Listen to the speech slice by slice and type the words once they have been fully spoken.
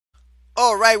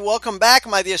All right, welcome back,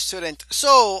 my dear student.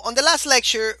 So, on the last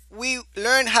lecture, we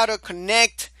learned how to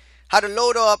how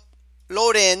to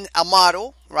load in a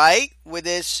model, right, with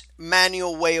this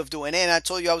manual way of doing it. And I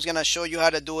told you I was going to show you how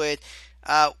to do it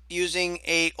using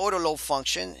a auto load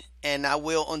function, and I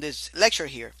will on this lecture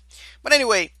here. But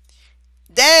anyway,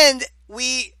 then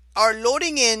we are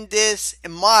loading in this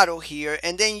model here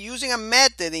and then using a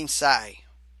method inside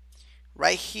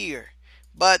right here.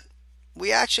 But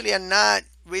we actually are not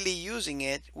really using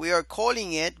it. We are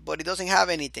calling it, but it doesn't have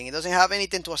anything. It doesn't have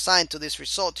anything to assign to this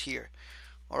result here.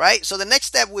 All right. So the next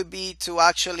step would be to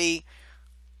actually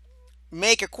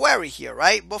make a query here,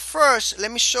 right? But first,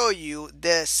 let me show you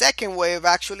the second way of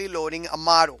actually loading a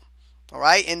model. All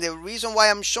right. And the reason why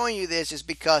I'm showing you this is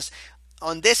because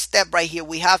on this step right here,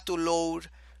 we have to load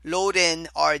in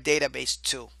our database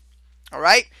too. All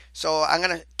right. So I'm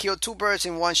going to kill two birds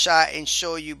in one shot and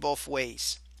show you both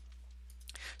ways.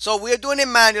 So we're doing it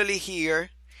manually here.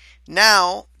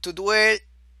 Now, to do it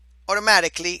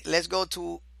automatically, let's go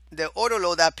to the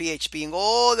autoload.php and go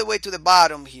all the way to the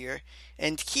bottom here.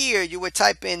 And here you would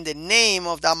type in the name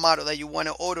of that model that you want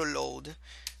to autoload,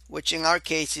 which in our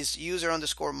case is user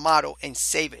underscore model, and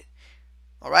save it.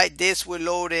 All right, this will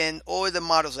load in all the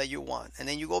models that you want. And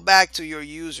then you go back to your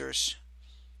users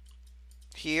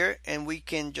here and we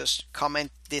can just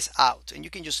comment this out. And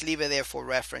you can just leave it there for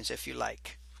reference if you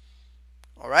like.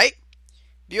 All right,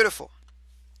 beautiful.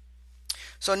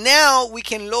 So now we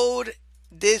can load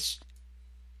this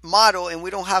model and we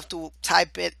don't have to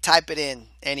type it in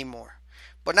anymore.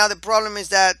 But now the problem is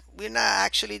that we're not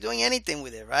actually doing anything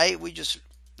with it, right? We're just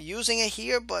using it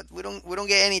here, but we don't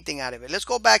get anything out of it. Let's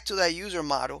go back to that user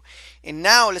model and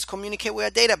now let's communicate with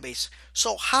our database.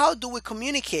 So how do we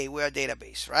communicate with our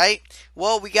database, right?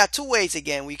 Well, we got two ways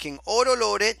again. We can auto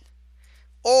load it,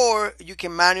 or you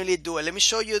can manually do it. Let me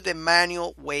show you the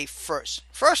manual way first.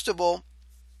 First of all,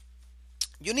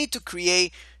 you need to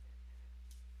create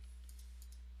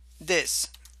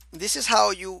this. This is how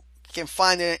you can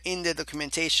find it in the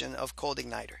documentation of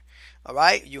CodeIgniter. All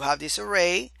right, you have this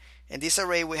array, and this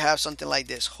array we have something like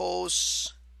this: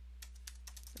 host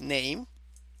name.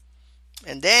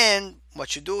 And then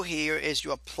what you do here is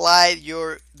you apply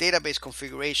your database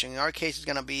configuration. In our case, it's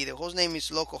going to be the host name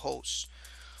is localhost.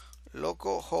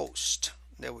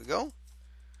 There we go.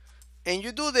 And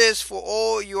you do this for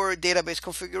all your database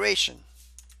configuration.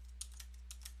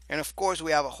 And of course,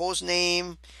 we have a host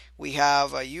name, we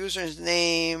have a user's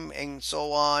name, and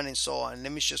so on and so on.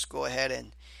 Let me just go ahead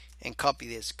and copy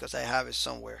this because I have it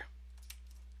somewhere.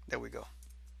 There we go.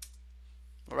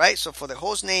 All right, so for the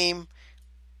host name,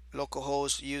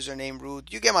 localhost, username, root,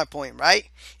 you get my point, right?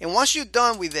 And once you're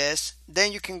done with this,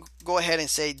 then you can go ahead and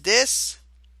say this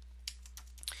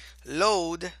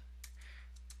load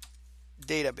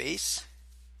database,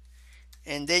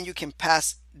 and then you can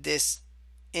pass this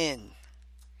in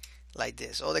like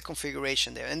this, all the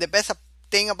configuration there. And the best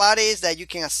thing about it is that you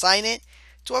can assign it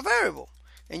to a variable,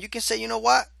 and you can say, you know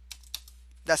what,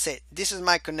 that's it, this is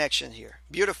my connection here.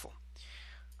 Beautiful.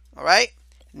 All right,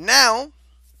 now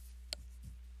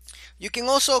you can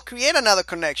also create another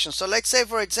connection. So let's say,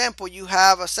 for example, you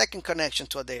have a second connection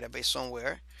to a database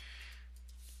somewhere.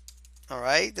 All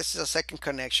right, this is a second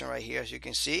connection right here. As you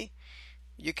can see,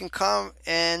 you can come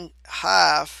and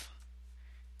have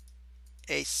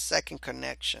a second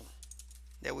connection.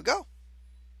 There we go.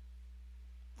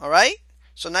 All right,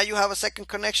 so now you have a second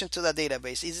connection to the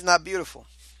database. Isn't that beautiful?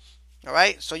 All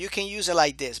right, so you can use it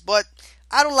like this, but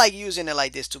I don't like using it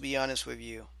like this, to be honest with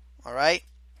you. All right,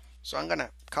 so I'm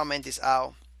gonna comment this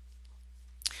out.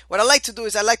 What I like to do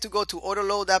is I like to go to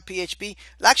autoload.php.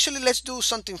 Actually, let's do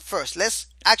something first. Let's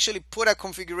actually put a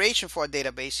configuration for a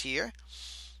database here,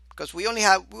 because we're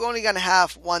only gonna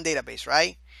have one database,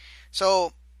 right?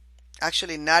 So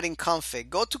actually, not in config.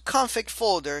 Go to config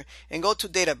folder and go to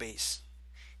database,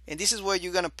 and this is where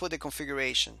you're gonna put the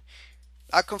configuration.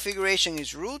 Our configuration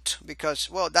is root because,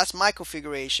 well, that's my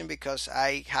configuration because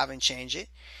I haven't changed it.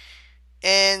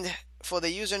 And for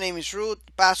the username is root,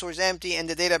 password is empty, and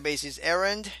the database is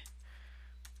errand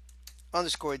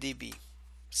underscore db.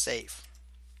 Save.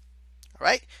 All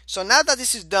right. So now that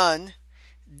this is done,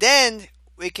 then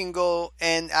we can go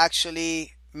and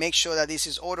actually make sure that this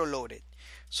is auto loaded.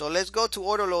 So let's go to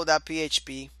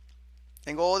autoload.php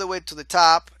and go all the way to the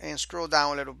top and scroll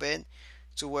down a little bit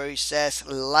to where it says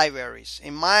libraries.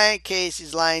 In my case,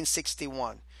 it's line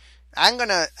 61. I'm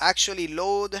gonna actually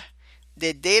load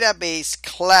the database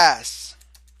class.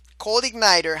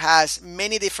 CodeIgniter has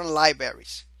many different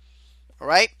libraries. All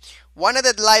right, one of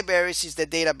the libraries is the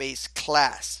database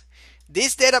class.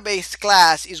 This database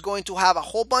class is going to have a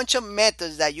whole bunch of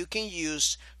methods that you can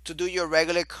use to do your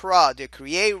regular CRUD, the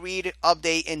create, read,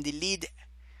 update, and delete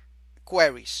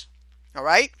queries. All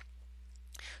right.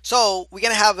 So we're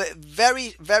going to have a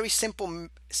very, very simple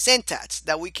syntax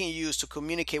that we can use to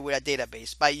communicate with a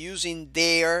database by using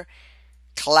their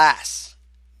class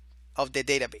of the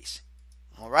database.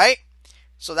 All right.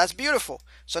 So that's beautiful.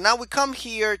 So now we come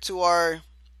here to our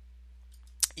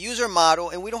user model,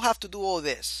 and we don't have to do all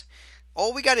this.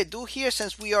 All we got to do here,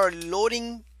 since we are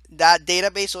loading that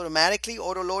database automatically,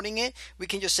 auto loading it, we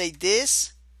can just say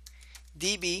this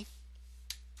DB.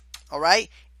 All right.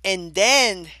 And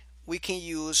then we can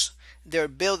use their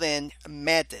built-in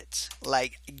methods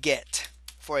like get,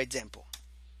 for example.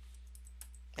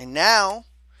 And now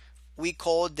we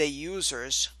call the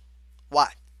users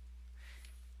what?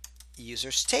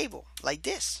 Users table, like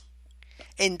this.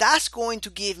 And that's going to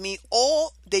give me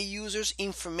all the users'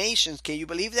 information. Can you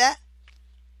believe that?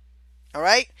 All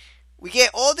right. We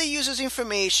get all the users'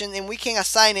 information, and we can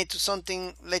assign it to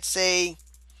something. Let's say,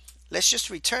 let's just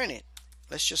return it.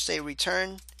 Let's just say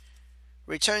return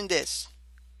this.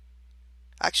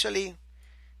 Actually,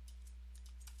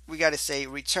 we got to say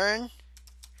return,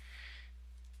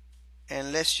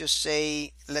 and let's just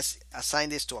say, let's assign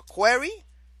this to a query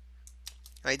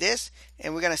like this,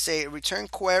 and we're going to say return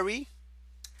query,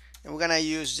 and we're going to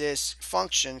use this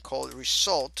function called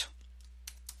result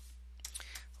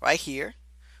right here.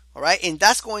 All right, and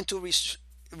that's going to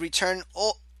return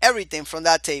everything from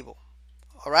that table.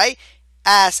 All right,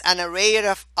 as an array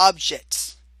of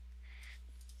objects.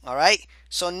 All right,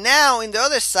 so now in the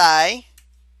other side,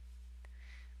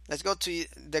 let's go to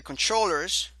the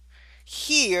controllers.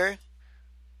 Here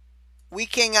we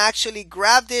can actually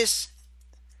grab this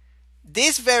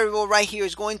variable right here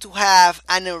is going to have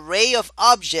an array of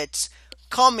objects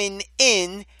coming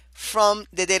in from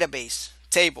the database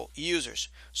table users.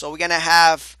 So we're gonna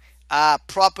have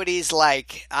properties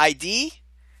like ID,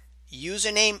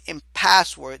 username, and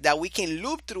password that we can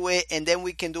loop through it, and then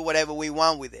we can do whatever we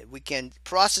want with it. We can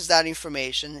process that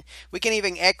information. We can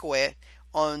even echo it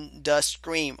on the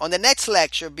screen. On the next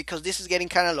lecture, because this is getting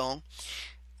kind of long,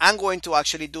 I'm going to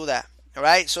actually do that. All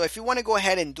right. So if you want to go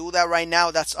ahead and do that right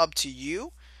now, that's up to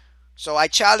you. So I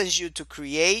challenge you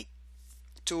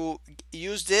to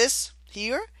use this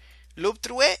here, loop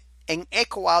through it, and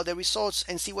echo out the results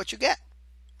and see what you get.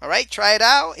 All right. Try it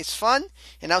out. It's fun.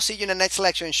 And I'll see you in the next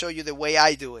lecture and show you the way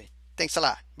I do it. Thanks a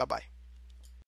lot. Bye-bye.